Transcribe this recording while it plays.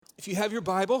If you have your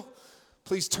Bible,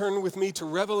 please turn with me to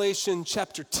Revelation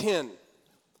chapter 10.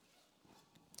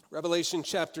 Revelation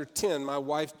chapter 10. My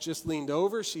wife just leaned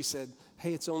over. She said,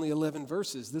 "Hey, it's only 11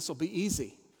 verses. This will be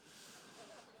easy."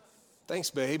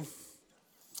 Thanks, babe.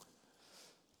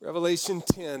 Revelation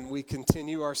 10, we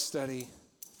continue our study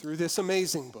through this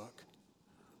amazing book.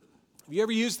 Have you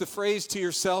ever used the phrase to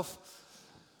yourself,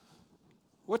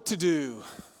 what to do?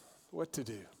 What to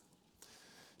do?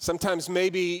 Sometimes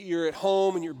maybe you're at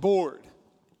home and you're bored.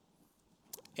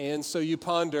 And so you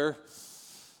ponder,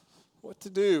 what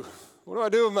to do? What do I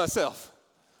do with myself?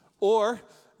 Or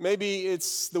maybe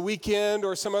it's the weekend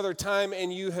or some other time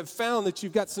and you have found that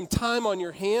you've got some time on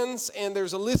your hands and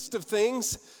there's a list of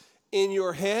things in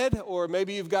your head, or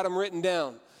maybe you've got them written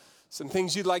down, some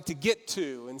things you'd like to get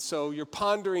to. And so you're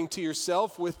pondering to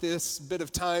yourself with this bit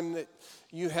of time that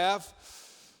you have,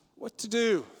 what to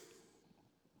do?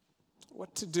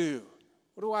 What to do?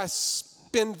 What do I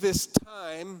spend this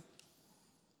time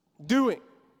doing?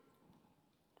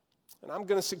 And I'm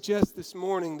going to suggest this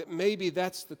morning that maybe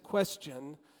that's the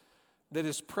question that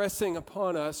is pressing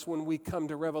upon us when we come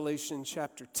to Revelation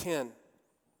chapter 10.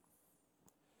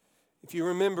 If you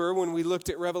remember, when we looked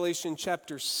at Revelation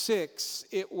chapter 6,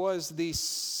 it was the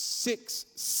 6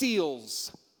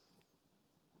 seals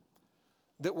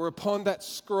that were upon that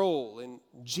scroll, and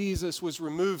Jesus was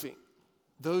removing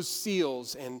those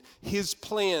seals, and his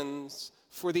plans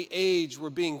for the age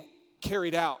were being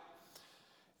carried out.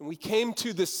 And we came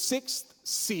to the 6th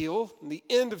seal, the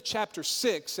end of chapter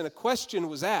 6, and a question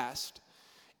was asked,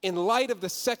 in light of the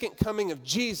second coming of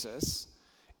Jesus,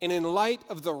 and in light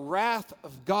of the wrath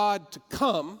of God to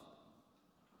come,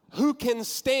 who can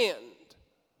stand?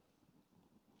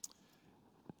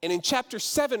 And in chapter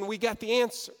 7, we got the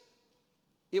answer.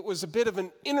 It was a bit of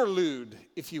an interlude,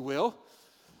 if you will.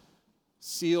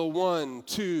 Seal 1,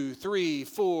 2, 3,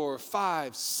 4,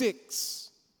 5,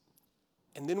 6.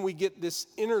 And then we get this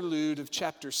interlude of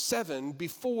chapter 7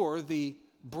 before the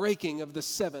breaking of the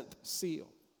 7th seal.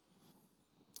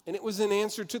 And it was an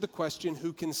answer to the question,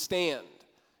 who can stand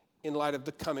in light of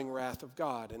the coming wrath of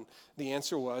God? And the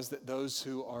answer was that those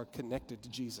who are connected to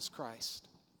Jesus Christ.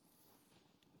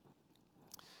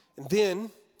 And then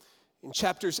in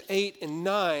chapters 8 and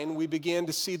 9, we began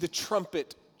to see the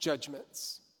trumpet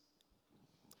judgments.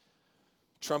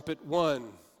 Trumpet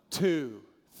 1, 2,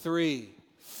 3,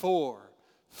 4,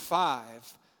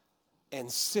 5,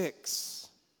 and 6.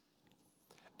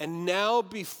 And now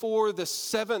before the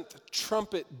 7th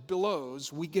trumpet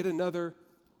blows, we get another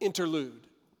interlude.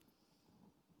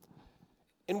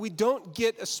 And we don't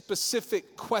get a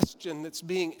specific question that's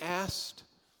being asked,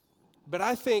 but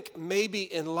I think maybe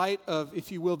in light of,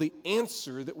 if you will, the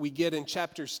answer that we get in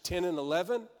chapters 10 and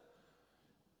 11,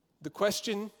 the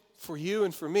question for you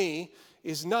and for me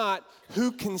is not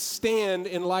who can stand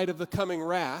in light of the coming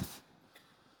wrath,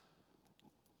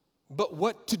 but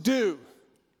what to do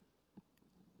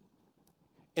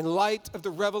in light of the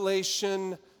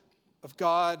revelation of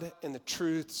God and the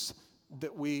truths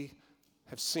that we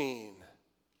have seen.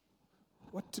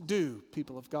 What to do,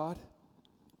 people of God?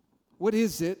 What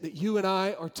is it that you and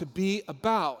I are to be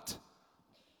about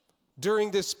during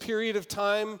this period of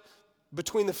time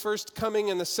between the first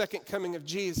coming and the second coming of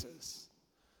Jesus?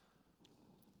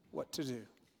 What to do?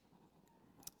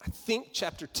 I think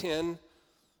chapter 10,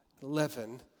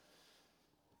 11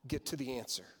 get to the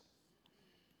answer.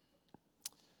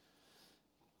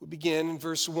 We begin in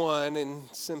verse 1 and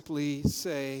simply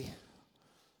say,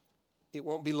 it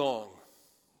won't be long.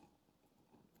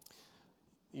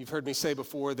 You've heard me say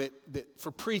before that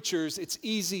for preachers, it's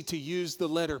easy to use the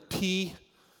letter P,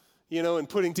 in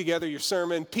putting together your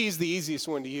sermon. P is the easiest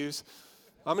one to use.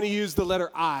 I'm going to use the letter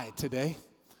I today.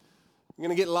 I'm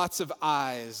going to get lots of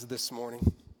I's this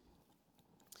morning.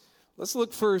 Let's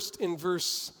look first in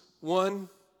verse 1,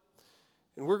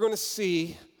 and we're going to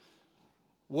see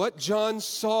what John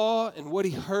saw and what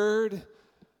he heard.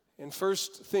 And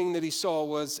first thing that he saw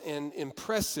was an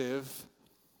impressive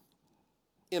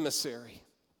emissary,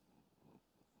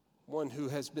 one who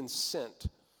has been sent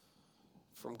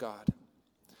from God.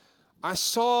 I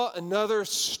saw another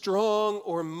strong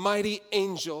or mighty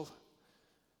angel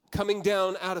coming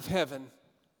down out of heaven,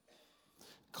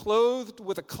 clothed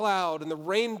with a cloud, and the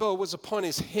rainbow was upon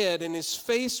his head, and his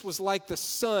face was like the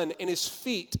sun, and his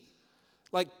feet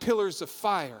like pillars of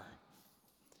fire.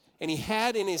 And he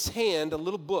had in his hand a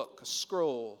little book, a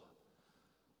scroll,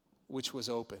 which was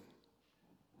open.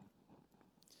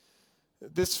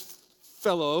 This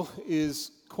fellow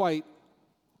is quite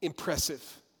impressive.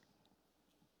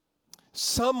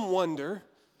 Some wonder,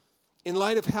 in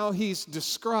light of how he's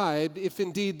described, if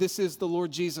indeed this is the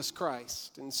Lord Jesus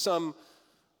Christ. And some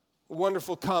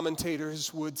Wonderful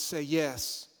commentators would say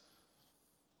yes.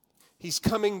 He's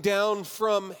coming down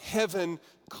from heaven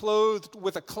clothed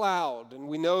with a cloud, and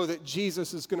we know that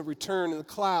Jesus is going to return in the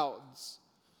clouds.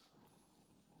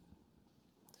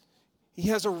 He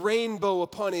has a rainbow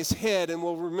upon his head, and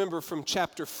we'll remember from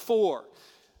chapter 4,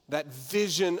 that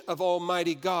vision of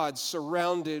Almighty God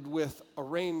surrounded with a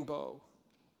rainbow.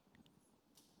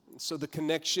 And so the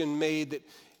connection made that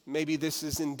maybe this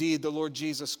is indeed the Lord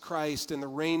Jesus Christ, and the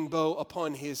rainbow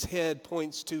upon his head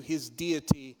points to his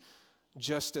deity,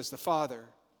 just as the Father.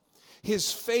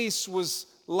 His face was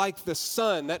like the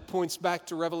sun. That points back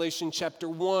to Revelation chapter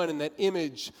 1 and that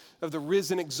image of the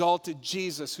risen, exalted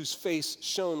Jesus whose face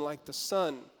shone like the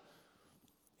sun.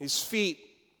 His feet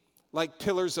like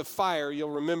pillars of fire. You'll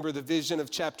remember the vision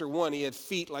of chapter 1. He had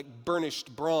feet like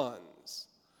burnished bronze.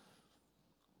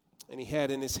 And he had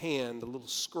in his hand a little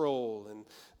scroll. And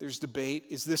there's debate.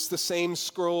 Is this the same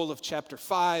scroll of chapter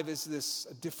 5? Is this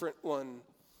a different one?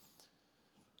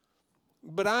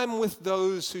 But I'm with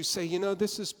those who say,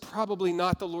 this is probably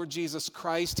not the Lord Jesus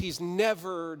Christ. He's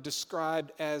never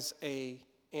described as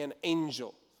an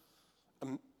angel,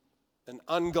 an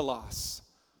angelos.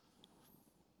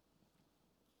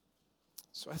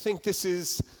 So I think this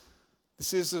is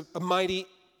a mighty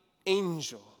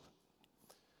angel.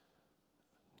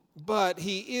 But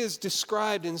he is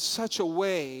described in such a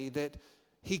way that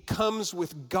he comes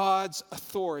with God's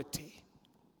authority.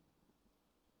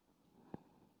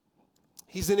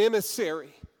 He's an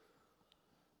emissary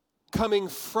coming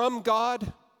from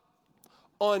God,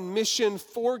 on mission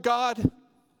for God,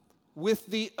 with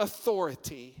the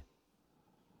authority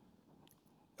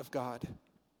of God.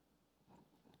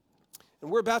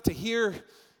 And we're about to hear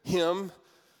him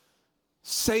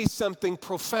say something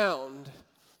profound.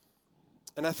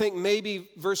 And I think maybe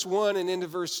verse 1 and into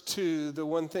verse 2, the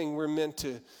one thing we're meant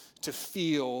to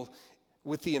feel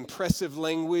with the impressive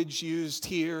language used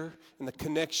here and the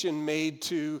connection made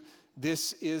to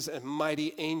this is a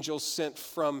mighty angel sent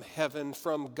from heaven,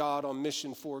 from God, on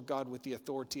mission for God, with the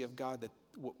authority of God, that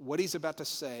what he's about to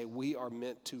say, we are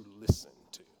meant to listen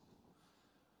to.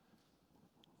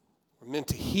 We're meant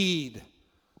to heed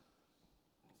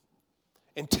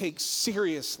and take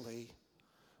seriously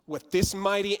what this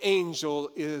mighty angel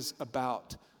is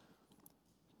about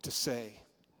to say.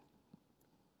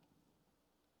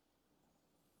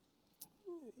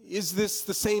 Is this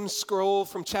the same scroll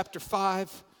from chapter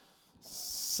 5?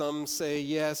 Some say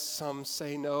yes, some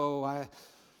say no. I'd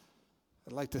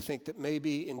like to think that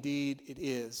maybe indeed it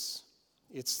is.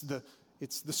 It's the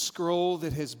scroll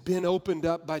that has been opened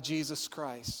up by Jesus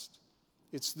Christ.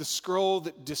 It's the scroll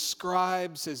that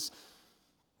describes, as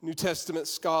New Testament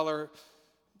scholar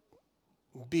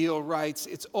Beale writes,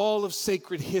 it's all of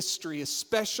sacred history,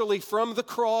 especially from the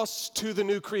cross to the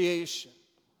new creation.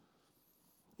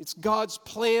 It's God's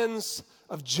plans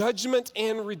of judgment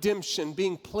and redemption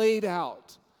being played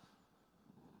out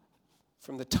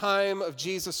from the time of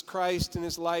Jesus Christ and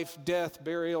his life, death,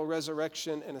 burial,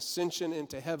 resurrection, and ascension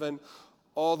into heaven,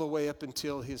 all the way up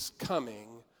until his coming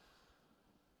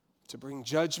to bring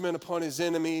judgment upon his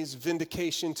enemies,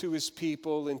 vindication to his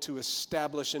people, and to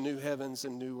establish a new heavens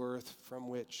and new earth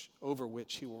over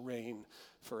which he will reign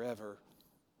forever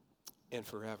and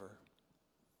forever.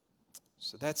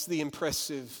 So that's the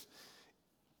impressive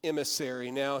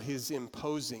emissary. Now his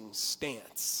imposing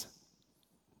stance.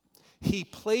 He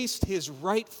placed his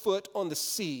right foot on the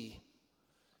sea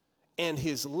and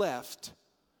his left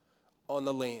on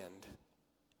the land.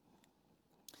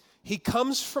 He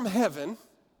comes from heaven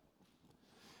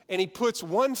and he puts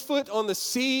one foot on the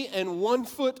sea and one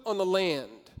foot on the land.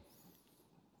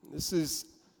 This is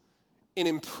an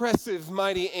impressive,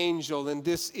 mighty angel, and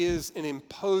this is an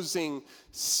imposing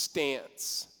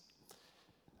stance.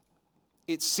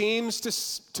 It seems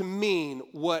to mean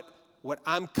what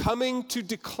I'm coming to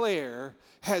declare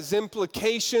has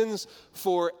implications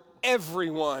for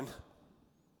everyone.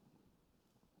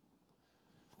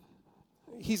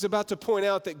 He's about to point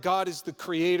out that God is the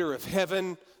creator of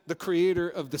heaven, the creator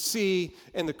of the sea,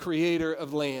 and the creator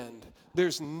of land.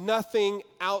 There's nothing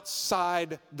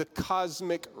outside the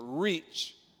cosmic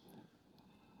reach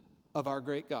of our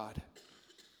great God.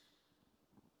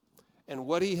 And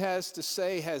what he has to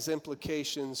say has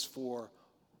implications for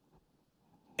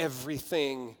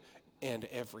everything and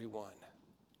everyone.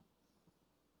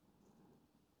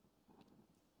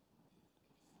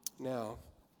 Now,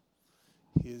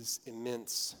 his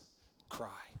immense cry.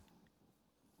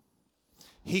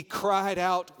 He cried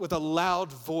out with a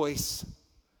loud voice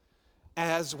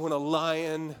as when a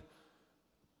lion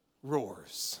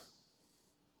roars.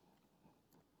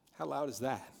 How loud is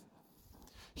that?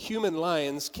 human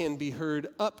lions can be heard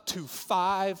up to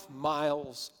 5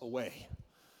 miles away.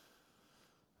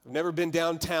 I've never been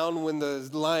downtown when the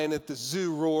lion at the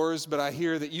zoo roars, but I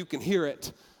hear that you can hear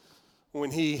it when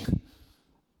he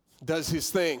does his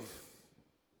thing.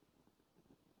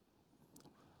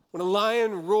 When a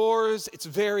lion roars, it's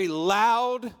very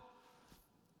loud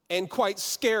and quite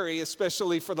scary,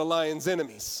 especially for the lion's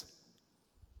enemies.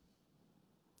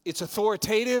 It's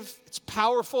authoritative, it's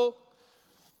powerful.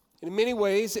 In many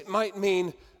ways, it might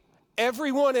mean,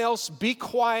 everyone else be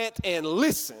quiet and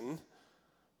listen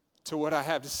to what I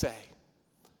have to say.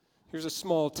 Here's a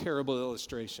small, terrible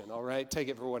illustration, all right? Take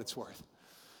it for what it's worth.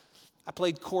 I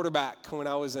played quarterback when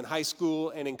I was in high school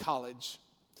and in college.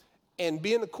 And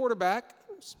being the quarterback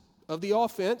of the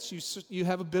offense, you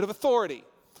have a bit of authority,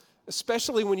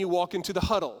 especially when you walk into the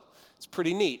huddle. It's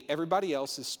pretty neat. Everybody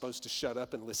else is supposed to shut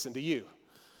up and listen to you.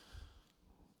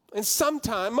 And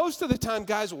most of the time,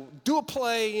 guys will do a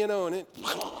play, and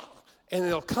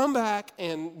they'll come back,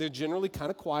 and they're generally kind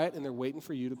of quiet, and they're waiting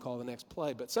for you to call the next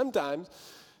play. But sometimes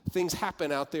things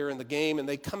happen out there in the game, and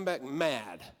they come back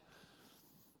mad.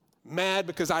 Mad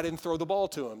because I didn't throw the ball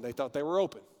to them. They thought they were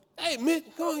open. Hey,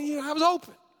 I was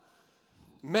open.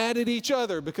 Mad at each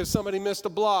other because somebody missed a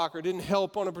block or didn't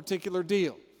help on a particular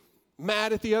deal.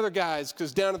 Mad at the other guys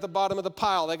because down at the bottom of the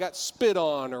pile they got spit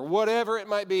on or whatever it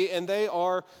might be, and they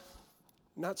are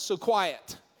not so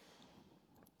quiet.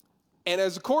 And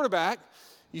as a quarterback,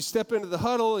 you step into the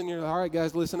huddle and you're, all right,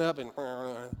 guys, listen up, and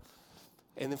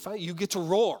then finally you get to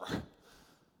roar.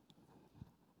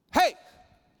 Hey!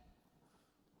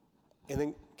 And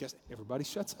then guess everybody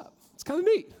shuts up. It's kind of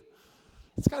neat.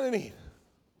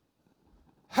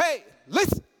 Hey,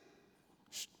 listen.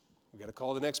 We got to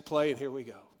call the next play, and here we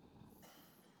go.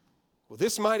 Well,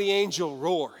 this mighty angel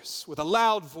roars with a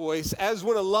loud voice, as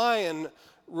when a lion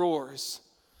roars.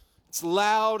 It's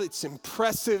loud, it's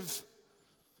impressive,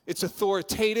 it's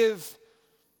authoritative,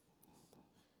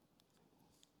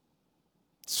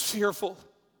 it's fearful.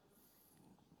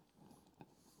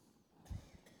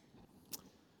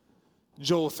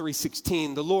 Joel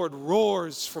 3:16, the Lord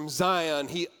roars from Zion.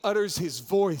 He utters his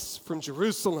voice from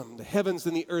Jerusalem. The heavens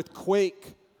and the earth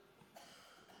quake.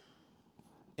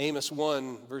 Amos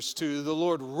 1, verse 2, the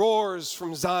Lord roars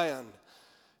from Zion,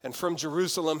 and from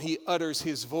Jerusalem he utters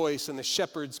his voice, and the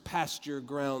shepherd's pasture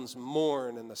grounds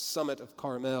mourn, and the summit of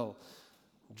Carmel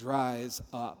dries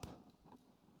up.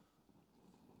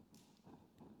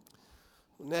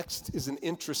 Next is an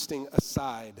interesting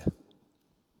aside.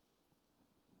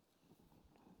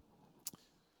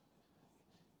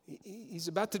 He's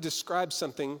about to describe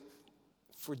something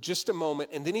for just a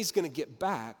moment, and then he's going to get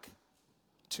back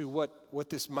to what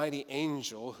this mighty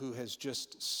angel who has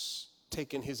just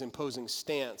taken his imposing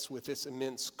stance with this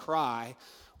immense cry,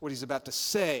 what he's about to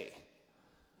say.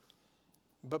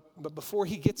 But before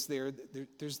he gets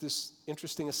there's this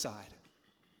interesting aside.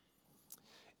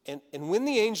 And when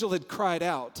the angel had cried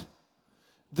out,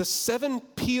 the 7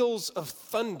 peals of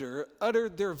thunder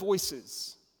uttered their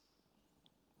voices.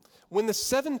 When the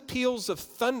 7 peals of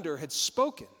thunder had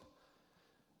spoken,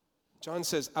 John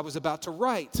says, I was about to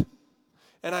write,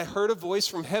 and I heard a voice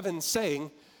from heaven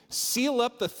saying, seal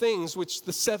up the things which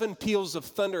the 7 peals of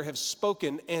thunder have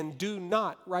spoken, and do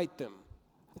not write them.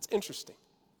 It's interesting.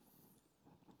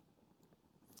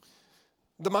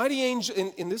 The mighty angel,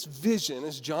 in this vision,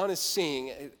 as John is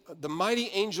seeing, the mighty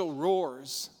angel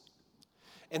roars,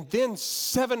 and then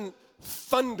 7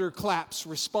 thunderclaps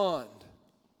respond.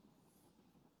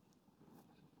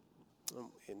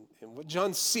 And what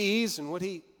John sees and what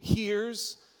he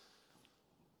hears,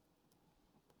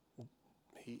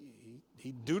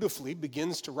 he dutifully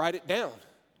begins to write it down.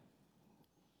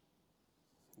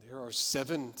 There are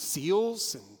 7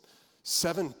 seals and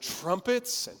 7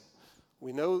 trumpets, and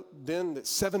we know then that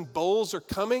 7 bowls are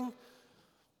coming.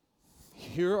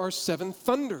 Here are 7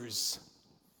 thunders.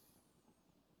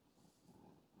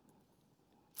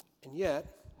 And yet,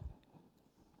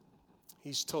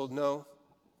 he's told, no,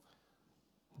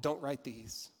 don't write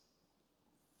these.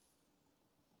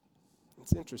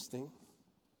 It's interesting.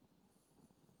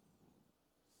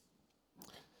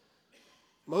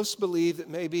 Most believe that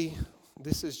maybe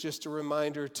this is just a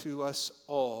reminder to us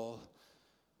all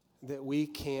that we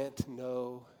can't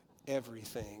know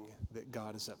everything that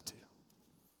God is up to.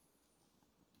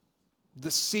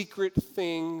 The secret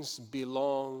things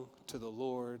belong to the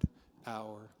Lord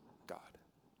our God.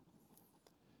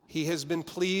 He has been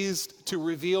pleased to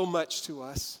reveal much to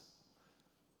us,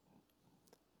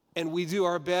 and we do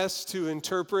our best to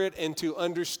interpret and to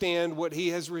understand what he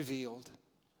has revealed.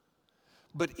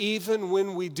 But even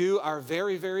when we do our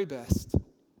very, very best,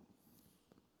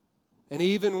 And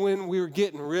even when we're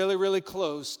getting really, really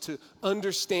close to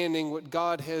understanding what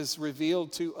God has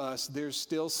revealed to us, there's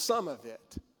still some of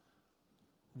it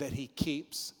that he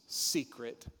keeps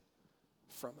secret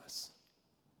from us.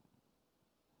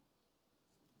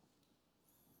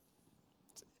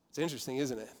 It's interesting,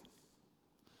 isn't it?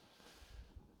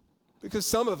 Because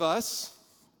some of us,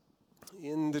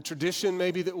 in the tradition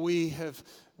maybe that we have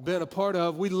been a part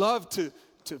of, we love to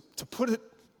put it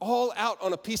all out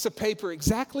on a piece of paper,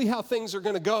 exactly how things are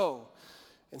going to go.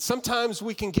 And sometimes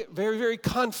we can get very, very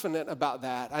confident about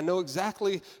that. I know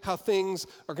exactly how things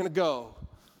are going to go.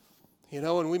 You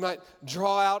know, and we might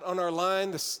draw out on our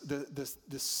line the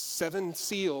 7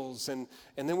 seals, and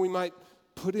then we might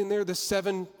put in there the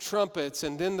 7 trumpets,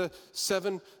 and then the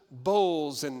 7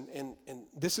 bowls, and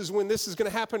this is when this is going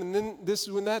to happen, and then this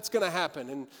is when that's going to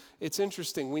happen. And it's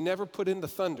interesting, we never put in the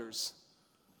thunders.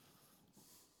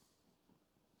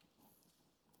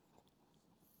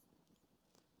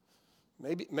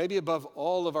 Maybe above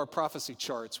all of our prophecy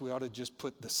charts, we ought to just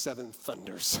put the 7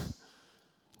 thunders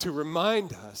to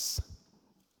remind us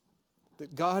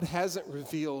that God hasn't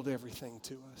revealed everything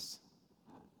to us.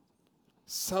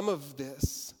 Some of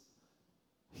this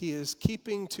he is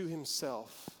keeping to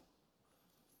himself.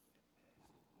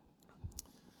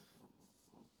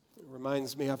 It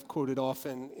reminds me, I've quoted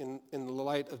often in the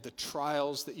light of the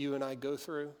trials that you and I go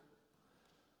through,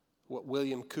 what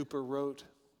William Cooper wrote,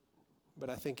 but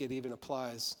I think it even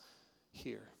applies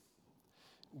here.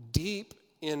 Deep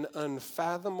in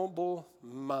unfathomable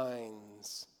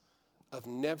minds of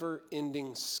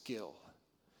never-ending skill,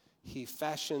 he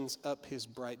fashions up his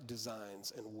bright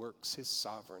designs and works his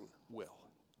sovereign will.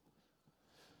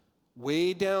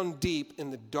 Way down deep in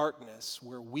the darkness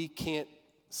where we can't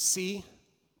see,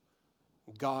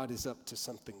 God is up to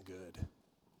something good.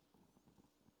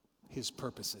 His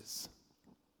purposes.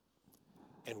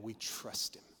 And we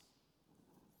trust him.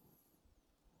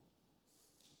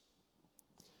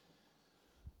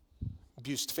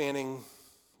 Buste Fanning,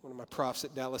 one of my profs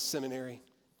at Dallas Seminary,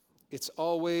 it's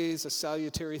always a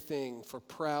salutary thing for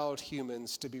proud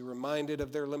humans to be reminded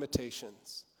of their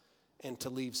limitations and to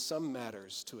leave some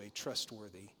matters to a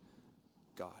trustworthy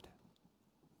God.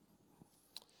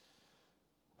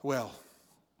 Well,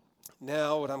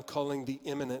 now what I'm calling the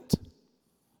imminent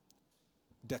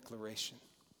declaration.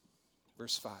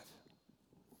 Verse 5.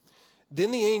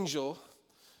 Then the angel,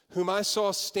 whom I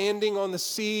saw standing on the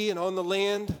sea and on the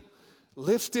land,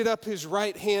 lifted up his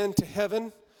right hand to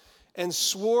heaven and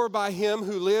swore by him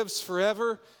who lives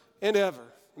forever and ever.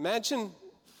 Imagine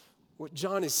what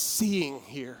John is seeing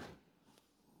here.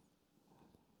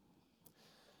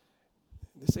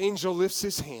 This angel lifts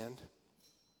his hand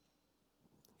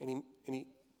and he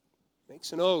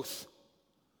makes an oath.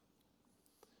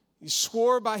 He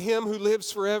swore by him who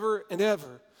lives forever and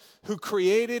ever, who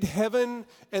created heaven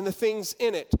and the things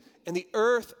in it, and the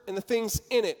earth and the things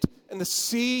in it, and the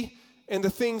sea and the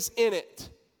things in it.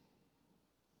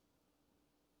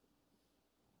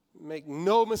 Make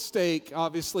no mistake,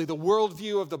 obviously, the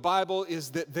worldview of the Bible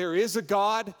is that there is a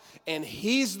God, and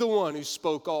he's the one who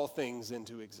spoke all things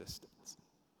into existence.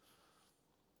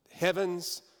 The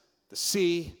heavens, the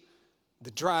sea,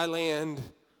 the dry land,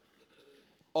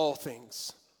 all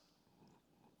things.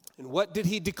 And what did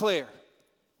he declare?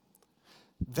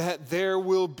 That there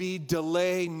will be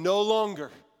delay no longer.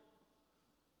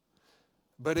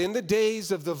 But in the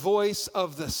days of the voice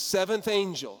of the 7th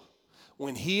angel,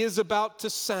 when he is about to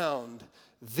sound,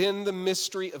 then the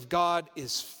mystery of God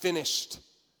is finished,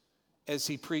 as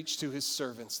he preached to his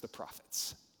servants, the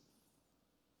prophets.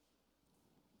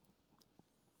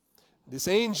 This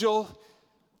angel,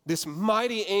 this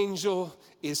mighty angel,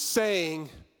 is saying,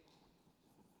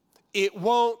 it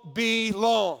won't be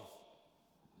long.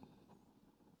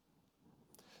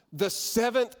 The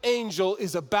 7th angel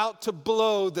is about to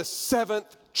blow the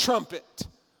 7th trumpet.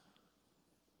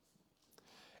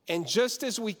 And just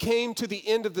as we came to the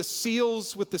end of the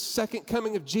seals with the second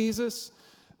coming of Jesus,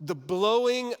 the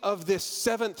blowing of this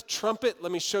 7th trumpet,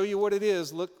 let me show you what it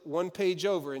is. Look one page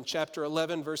over in chapter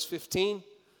 11, verse 15.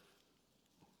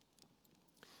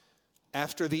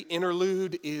 After the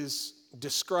interlude is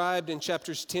described in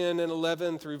chapters 10 and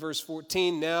 11 through verse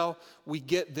 14, now we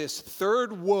get this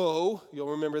third woe.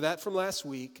 You'll remember that from last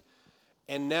week.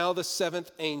 And now the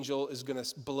 7th angel is going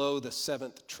to blow the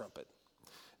 7th trumpet.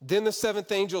 Then the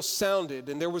 7th angel sounded,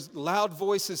 and there was loud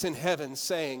voices in heaven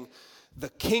saying, the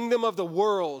kingdom of the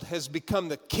world has become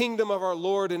the kingdom of our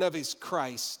Lord and of his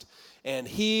Christ, and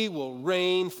he will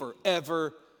reign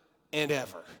forever and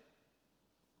ever.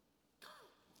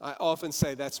 I often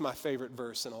say that's my favorite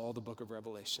verse in all the book of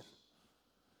Revelation.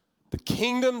 The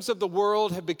kingdoms of the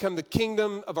world have become the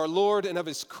kingdom of our Lord and of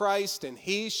his Christ, and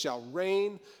he shall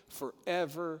reign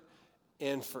forever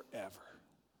and forever.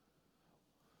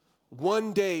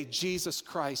 One day, Jesus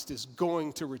Christ is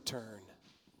going to return.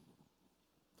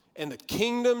 And the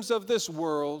kingdoms of this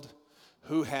world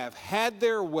who have had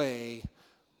their way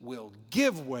will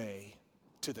give way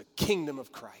to the kingdom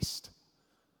of Christ.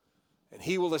 And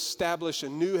he will establish a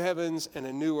new heavens and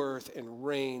a new earth and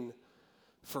reign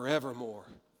forevermore.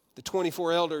 The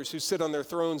 24 elders who sit on their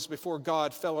thrones before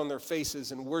God fell on their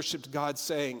faces and worshiped God,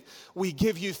 saying, "We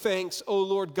give you thanks, O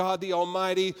Lord God the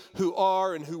Almighty, who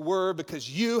are and who were, because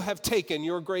you have taken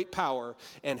your great power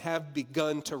and have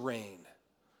begun to reign.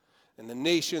 And the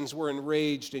nations were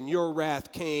enraged, and your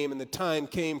wrath came, and the time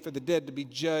came for the dead to be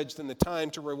judged, and the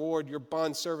time to reward your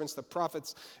bondservants, the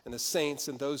prophets and the saints,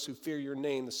 and those who fear your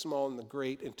name, the small and the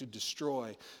great, and to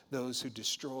destroy those who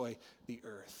destroy the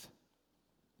earth."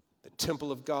 The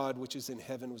temple of God, which is in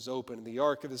heaven, was open, and the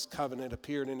ark of his covenant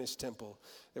appeared in his temple.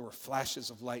 There were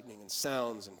flashes of lightning and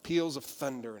sounds and peals of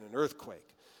thunder and an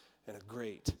earthquake and a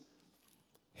great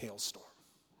hailstorm.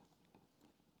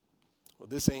 Well,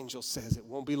 this angel says it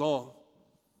won't be long.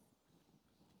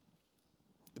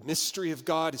 The mystery of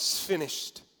God is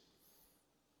finished,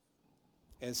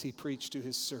 as he preached to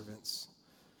his servants,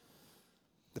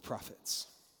 the prophets.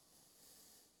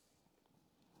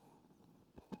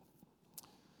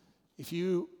 If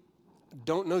you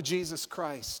don't know Jesus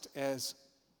Christ as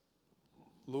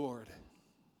Lord,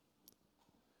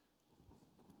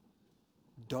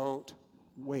 don't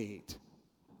wait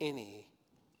any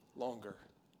longer.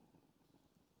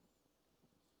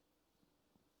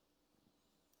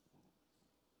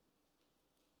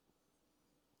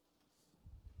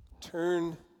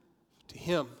 Turn to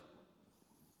him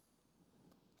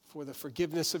for the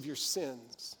forgiveness of your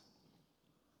sins,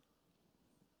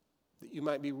 that you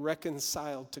might be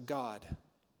reconciled to God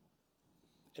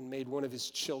and made one of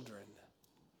his children,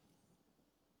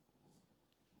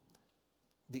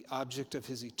 the object of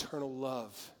his eternal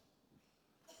love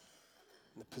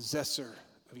and the possessor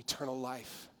of eternal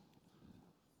life.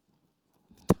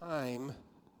 The time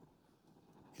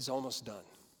is almost done.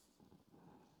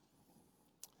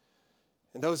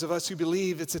 And those of us who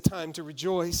believe it's a time to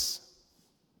rejoice.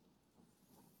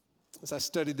 As I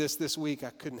studied this week, I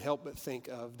couldn't help but think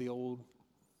of the old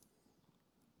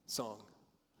song.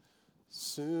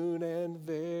 Soon and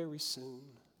very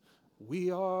soon,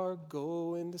 we are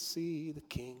going to see the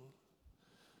King.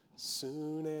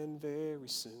 Soon and very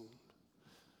soon,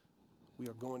 we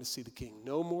are going to see the King.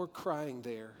 No more crying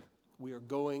there. We are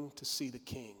going to see the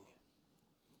King.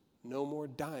 No more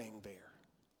dying there.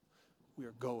 We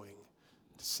are going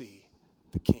to see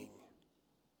the King.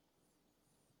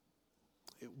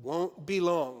 It won't be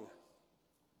long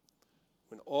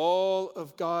when all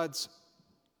of God's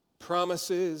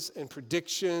promises and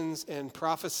predictions and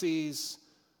prophecies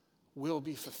will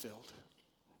be fulfilled.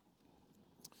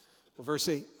 Well, verse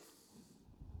 8.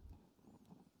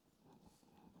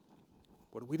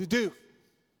 What are we to do?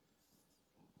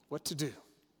 What to do?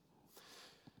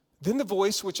 Then the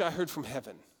voice which I heard from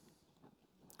heaven,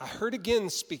 I heard again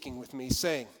speaking with me,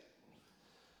 saying,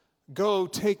 "Go,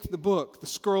 take the book, the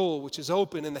scroll which is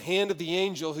open in the hand of the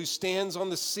angel who stands on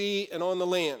the sea and on the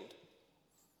land."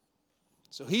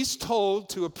 So he's told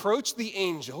to approach the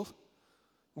angel,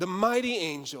 the mighty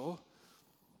angel,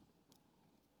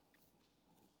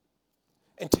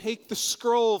 and take the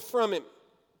scroll from him.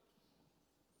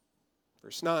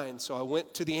 Verse 9, so I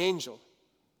went to the angel,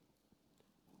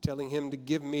 telling him to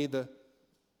give me the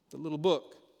little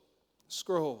book, the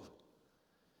scroll.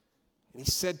 And he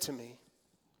said to me,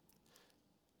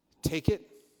 "Take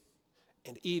it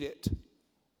and eat it.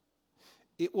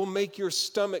 It will make your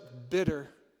stomach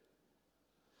bitter,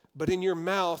 but in your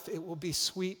mouth it will be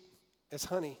sweet as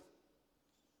honey."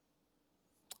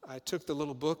 I took the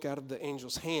little book out of the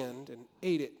angel's hand and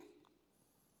ate it.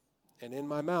 And in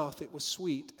my mouth it was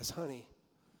sweet as honey.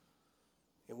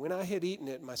 And when I had eaten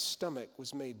it, my stomach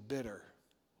was made bitter.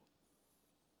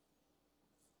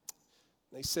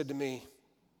 They said to me,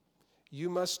 "You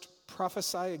must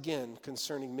prophesy again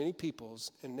concerning many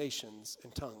peoples and nations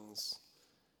and tongues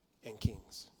and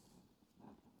kings."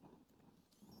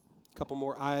 A couple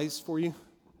more eyes for you.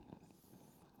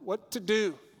 What to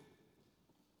do?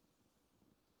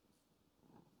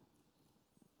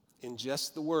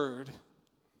 Ingest the word.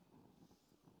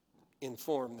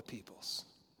 Inform the peoples.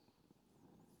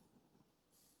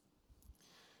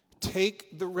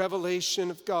 Take the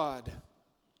revelation of God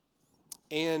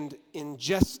and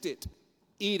ingest it,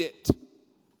 eat it,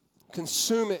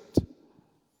 consume it.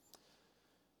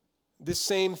 This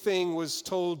same thing was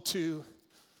told to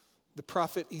the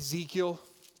prophet Ezekiel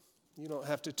You don't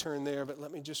have to turn there, but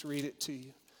let me just read it to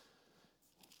you.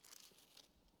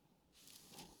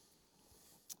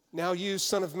 Now you,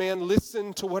 Son of Man,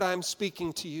 listen to what I'm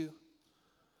speaking to you.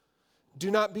 Do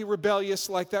not be rebellious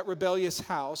like that rebellious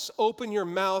house. Open your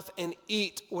mouth and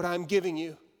eat what I'm giving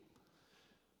you.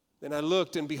 Then I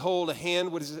looked, and behold, a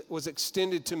hand was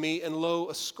extended to me, and lo,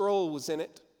 a scroll was in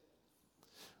it.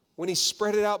 When he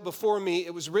spread it out before me,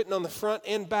 it was written on the front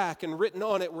and back, and written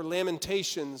on it were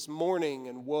lamentations, mourning,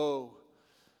 and woe.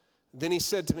 Then he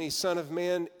said to me, Son of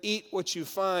man, eat what you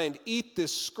find. Eat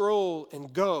this scroll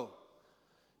and go.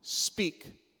 Speak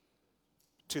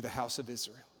to the house of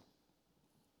Israel.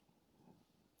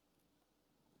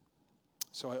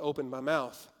 So I opened my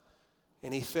mouth,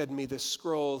 and he fed me this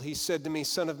scroll. He said to me,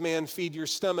 Son of man, feed your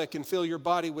stomach and fill your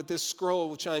body with this scroll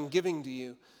which I am giving to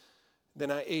you. Then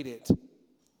I ate it,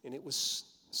 and it was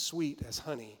sweet as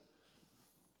honey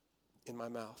in my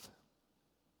mouth.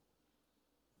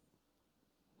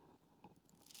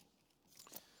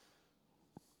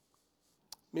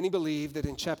 Many believe that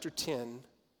in chapter 10,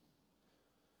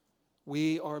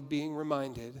 we are being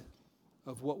reminded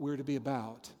of what we're to be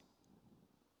about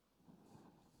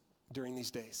during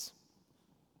these days.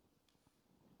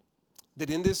 That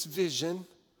in this vision,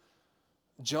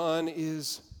 John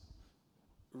is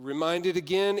reminded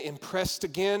again, impressed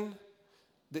again,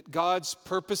 that God's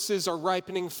purposes are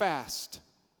ripening fast,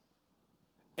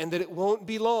 and that it won't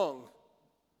be long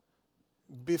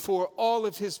before all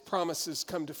of his promises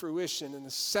come to fruition in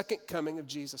the second coming of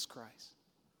Jesus Christ.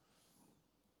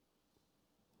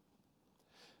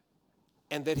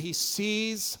 And that he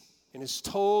sees and is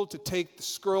told to take the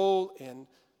scroll and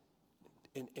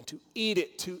to eat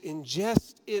it, to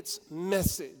ingest its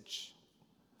message,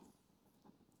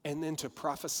 and then to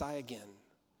prophesy again.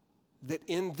 That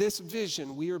in this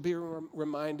vision, we are being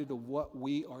reminded of what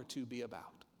we are to be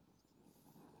about.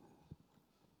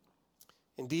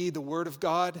 Indeed, the Word of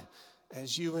God,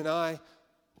 as you and I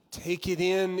take it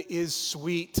in, is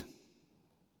sweet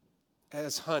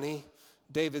as honey.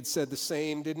 David said the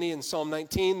same, didn't he? In Psalm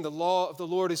 19, the law of the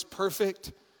Lord is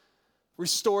perfect,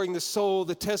 restoring the soul.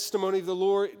 The testimony of the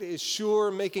Lord is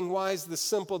sure, making wise the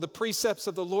simple. The precepts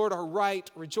of the Lord are right,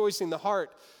 rejoicing the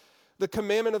heart. The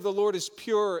commandment of the Lord is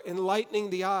pure,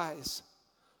 enlightening the eyes.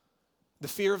 The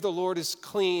fear of the Lord is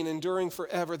clean, enduring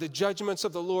forever. The judgments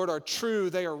of the Lord are true.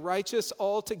 They are righteous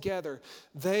altogether.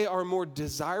 They are more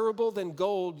desirable than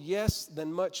gold, yes,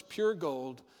 than much pure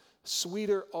gold,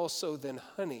 sweeter also than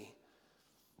honey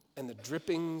and the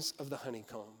drippings of the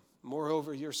honeycomb.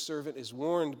 Moreover, your servant is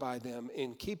warned by them.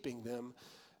 In keeping them,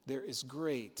 there is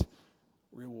great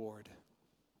reward.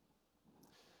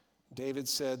 David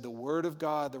said, the word of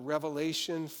God, the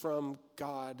revelation from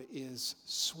God is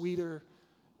sweeter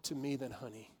to me than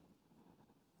honey.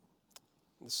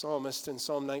 The psalmist in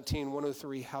Psalm 19,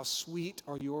 103, how sweet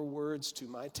are your words to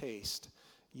my taste.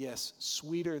 Yes,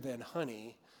 sweeter than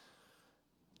honey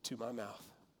to my mouth.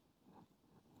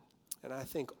 And I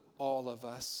think all of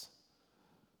us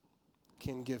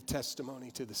can give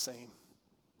testimony to the same.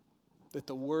 That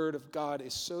the Word of God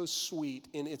is so sweet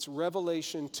in its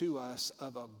revelation to us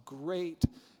of a great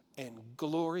and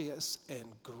glorious and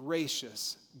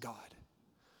gracious God.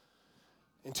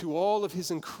 And to all of his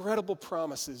incredible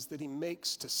promises that he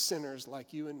makes to sinners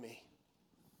like you and me.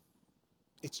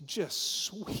 It's just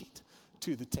sweet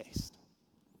to the taste.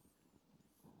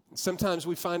 And sometimes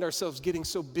we find ourselves getting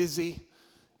so busy,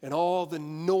 and all the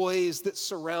noise that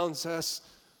surrounds us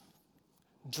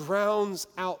drowns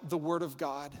out the Word of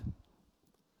God.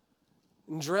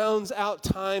 And drowns out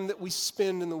time that we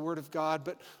spend in the Word of God.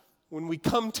 But when we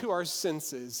come to our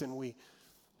senses and we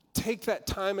take that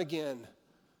time again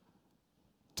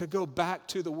to go back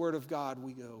to the Word of God,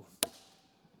 we go,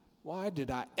 why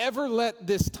did I ever let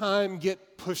this time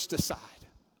get pushed aside?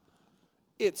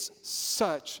 It's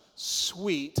such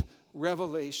sweet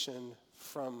revelation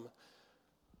from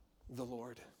the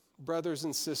Lord. Brothers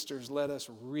and sisters, let us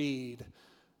read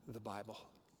the Bible.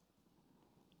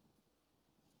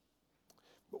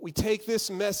 But we take this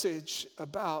message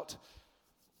about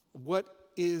what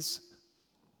is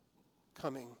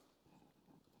coming.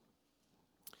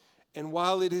 And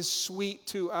while it is sweet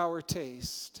to our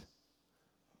taste,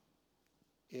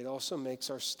 it also makes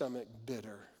our stomach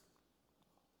bitter.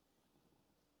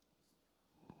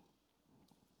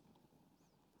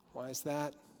 Why is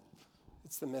that?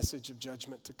 It's the message of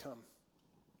judgment to come.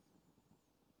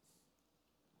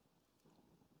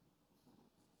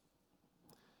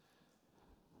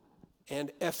 And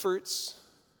efforts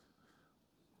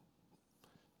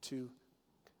to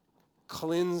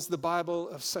cleanse the Bible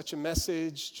of such a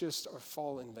message just are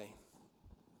fall in vain.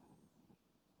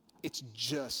 It's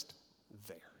just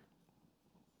there.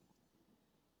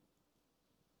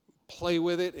 play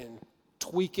with it and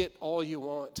tweak it all you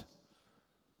want.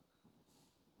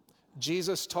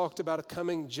 Jesus talked about a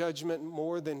coming judgment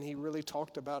more than he really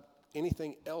talked about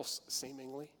anything else,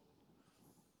 seemingly.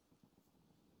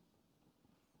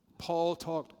 Paul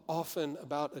talked often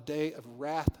about a day of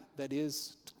wrath that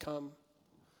is to come.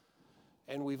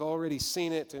 And we've already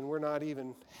seen it, and we're not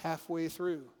even halfway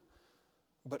through.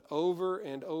 But over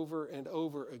and over and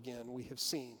over again, we have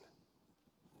seen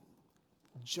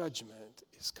judgment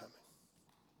is coming.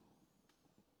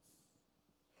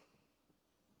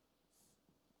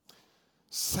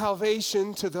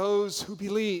 Salvation to those who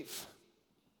believe.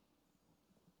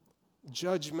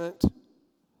 Judgment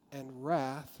and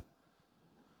wrath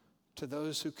to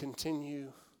those who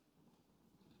continue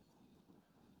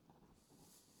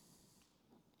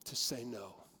to say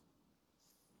no.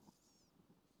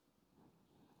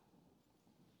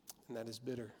 And that is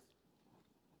bitter.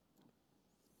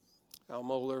 Al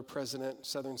Mohler, president,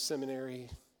 Southern Seminary,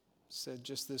 said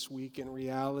just this week, in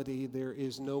reality, there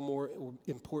is no more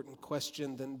important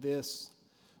question than this: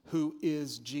 who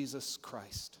is Jesus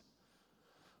Christ?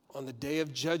 On the day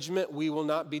of judgment, we will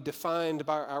not be defined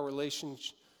by our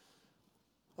relationship.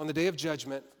 On the day of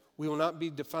judgment, we will not be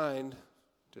defined,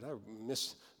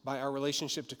 by our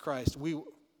relationship to Christ. We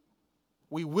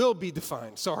will be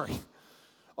defined,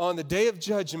 On the day of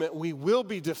judgment, we will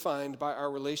be defined by our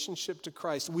relationship to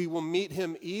Christ. We will meet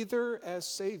him either as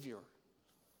Savior,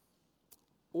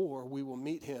 or we will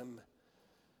meet him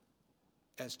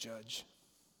as judge.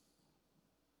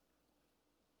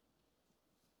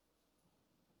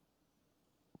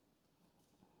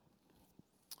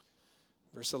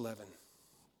 Verse 11.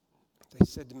 They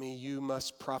said to me, "You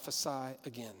must prophesy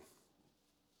again."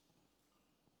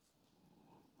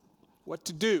 What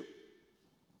to do?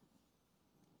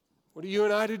 What are you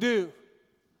and I to do?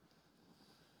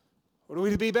 What are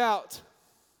we to be about?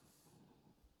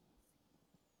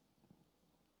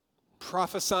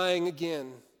 Prophesying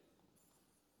again,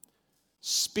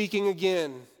 speaking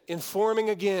again, informing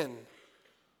again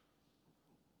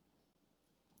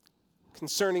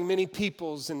concerning many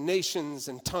peoples and nations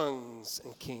and tongues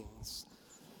and kings.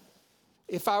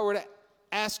 If I were to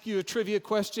ask you a trivia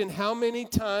question, how many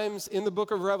times in the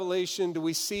book of Revelation do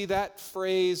we see that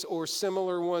phrase or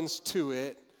similar ones to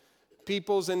it?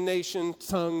 Peoples and nations,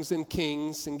 tongues and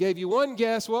kings. And gave you one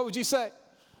guess, what would you say?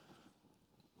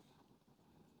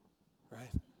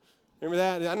 Right? Remember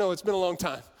that? I know it's been a long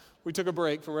time. We took a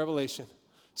break from Revelation.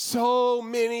 So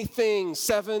many things,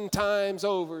 7 times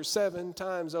over, 7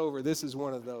 times over. This is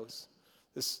one of those.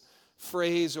 This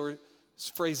phrase or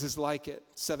phrases like it,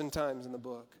 7 times in the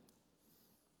book.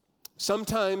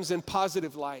 Sometimes in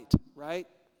positive light, right?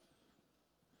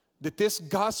 That this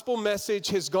gospel message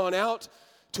has gone out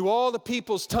to all the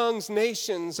peoples, tongues,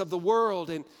 nations of the world,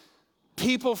 and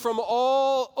people from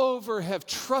all over have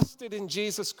trusted in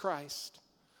Jesus Christ.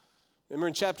 Remember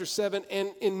in chapter 7,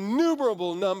 an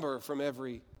innumerable number from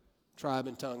every tribe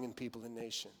and tongue and people and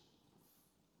nation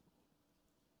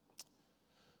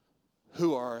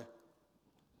who are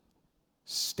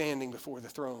standing before the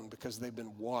throne because they've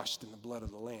been washed in the blood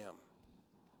of the Lamb.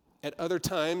 At other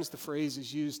times, the phrase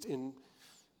is used in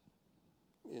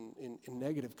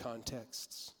negative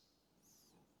contexts.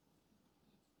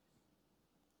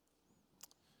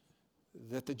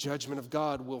 That the judgment of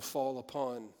God will fall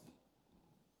upon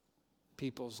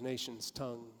peoples, nations,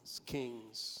 tongues,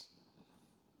 kings,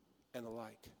 and the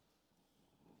like.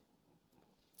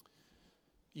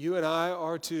 You and I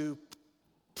are to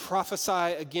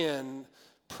prophesy again.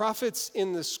 Prophets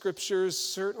in the scriptures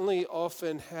certainly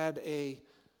often had a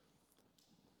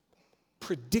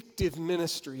predictive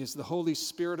ministry as the Holy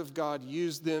Spirit of God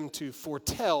used them to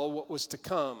foretell what was to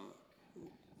come.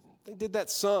 They did that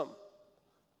some,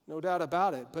 no doubt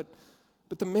about it. But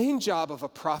the main job of a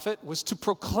prophet was to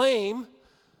proclaim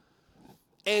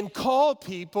and call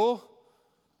people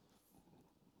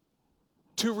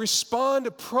to respond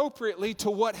appropriately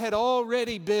to what had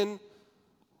already been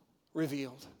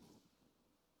revealed.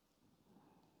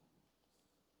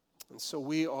 And so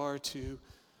we are to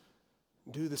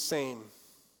do the same,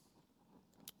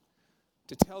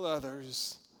 to tell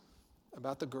others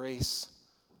about the grace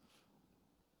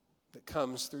that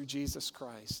comes through Jesus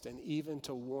Christ, and even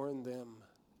to warn them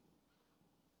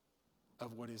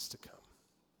of what is to come.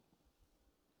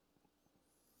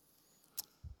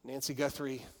 Nancy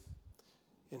Guthrie,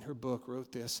 in her book,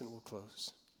 wrote this, and we'll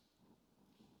close.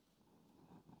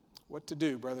 What to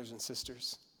do, brothers and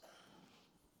sisters.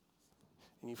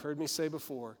 And you've heard me say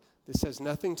before, this has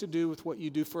nothing to do with what you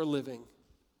do for a living.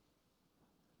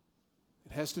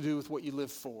 It has to do with what you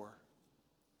live for.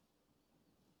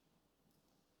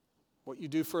 What you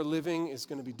do for a living is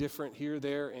going to be different here,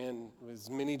 there, and as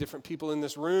many different people in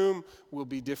this room will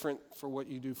be different for what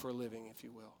you do for a living, if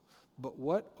you will. But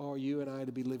what are you and I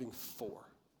to be living for?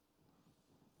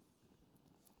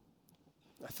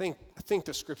 I think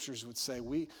the scriptures would say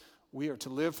we are to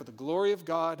live for the glory of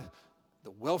God,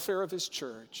 the welfare of his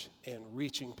church, and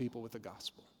reaching people with the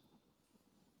gospel.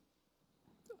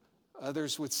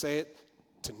 Others would say it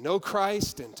to know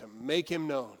Christ and to make him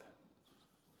known.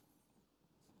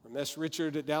 Ramesh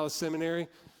Richard at Dallas Seminary,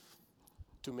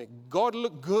 to make God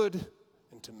look good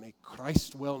and to make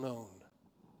Christ well known.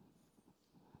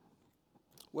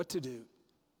 What to do?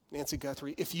 Nancy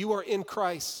Guthrie, if you are in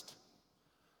Christ,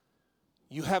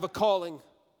 you have a calling,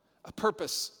 a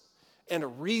purpose, and a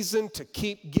reason to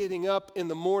keep getting up in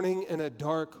the morning in a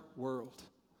dark world.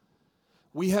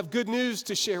 We have good news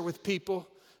to share with people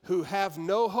who have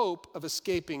no hope of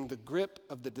escaping the grip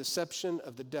of the deception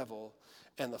of the devil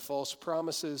and the false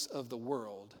promises of the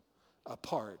world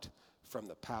apart from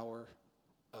the power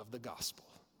of the gospel.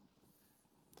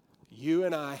 You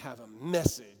and I have a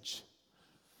message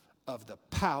of the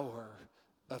power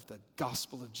of the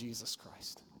gospel of Jesus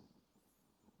Christ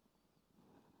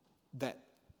that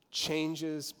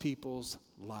changes people's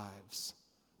lives,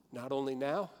 not only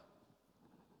now,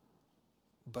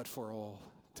 but for all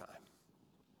time.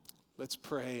 Let's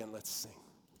pray and let's sing.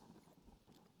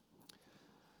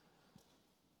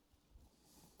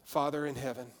 Father in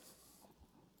heaven,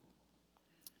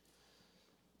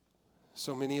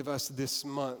 so many of us this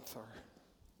month are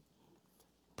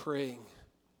praying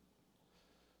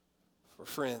for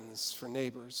friends, for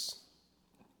neighbors,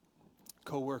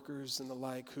 co-workers and the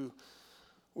like who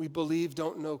we believe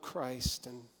don't know Christ.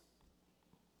 And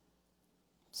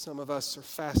some of us are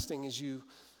fasting as you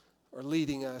are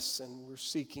leading us, and we're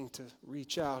seeking to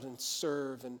reach out and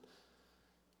serve and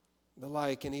the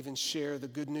like, and even share the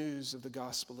good news of the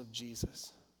gospel of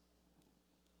Jesus.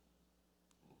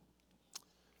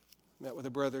 Met with a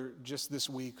brother just this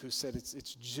week who said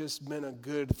it's just been a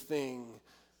good thing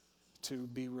to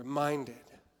be reminded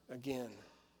again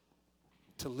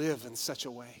to live in such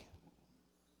a way.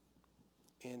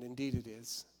 And indeed it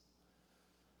is.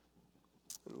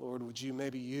 And Lord, would you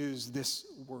maybe use this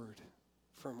word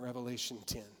from Revelation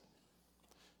 10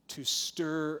 to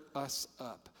stir us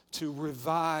up, to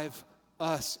revive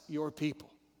us, your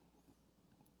people,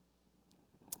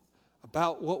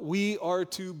 about what we are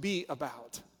to be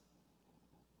about.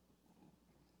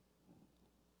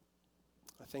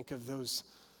 I think of those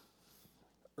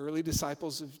early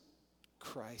disciples of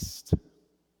Christ.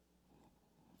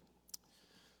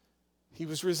 He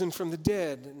was risen from the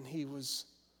dead, and he was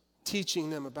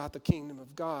teaching them about the kingdom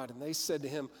of God. And they said to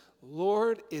him,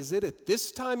 Lord, is it at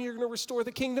this time you're going to restore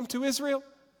the kingdom to Israel?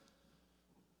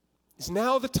 Is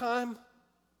now the time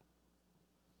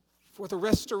for the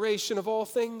restoration of all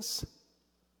things?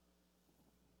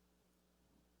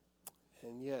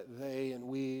 And yet they and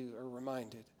we are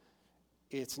reminded,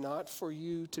 it's not for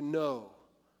you to know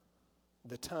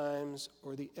the times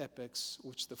or the epochs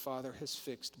which the Father has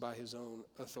fixed by his own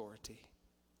authority.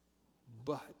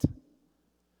 But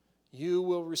you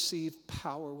will receive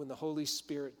power when the Holy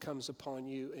Spirit comes upon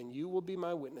you, and you will be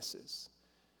my witnesses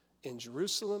in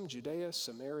Jerusalem, Judea,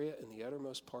 Samaria, and the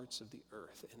uttermost parts of the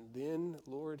earth. And then,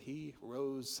 Lord, he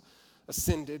rose,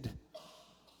 ascended,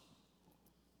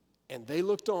 and they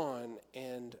looked on,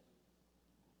 and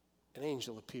an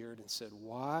angel appeared and said,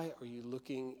 why are you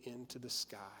looking into the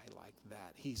sky like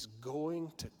that? He's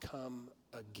going to come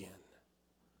again.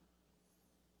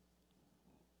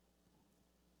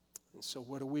 And so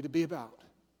what are we to be about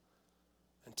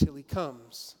until he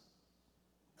comes?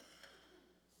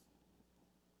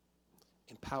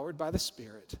 Empowered by the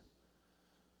Spirit,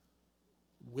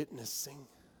 witnessing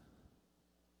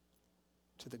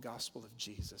to the gospel of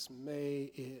Jesus.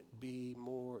 May it be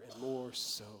more and more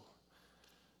so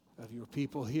of your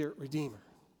people here at Redeemer,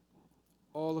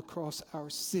 all across our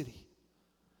city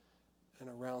and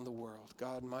around the world.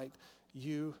 God, might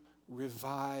you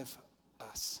revive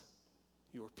us,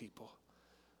 your people.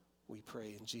 We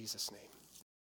pray in Jesus' name.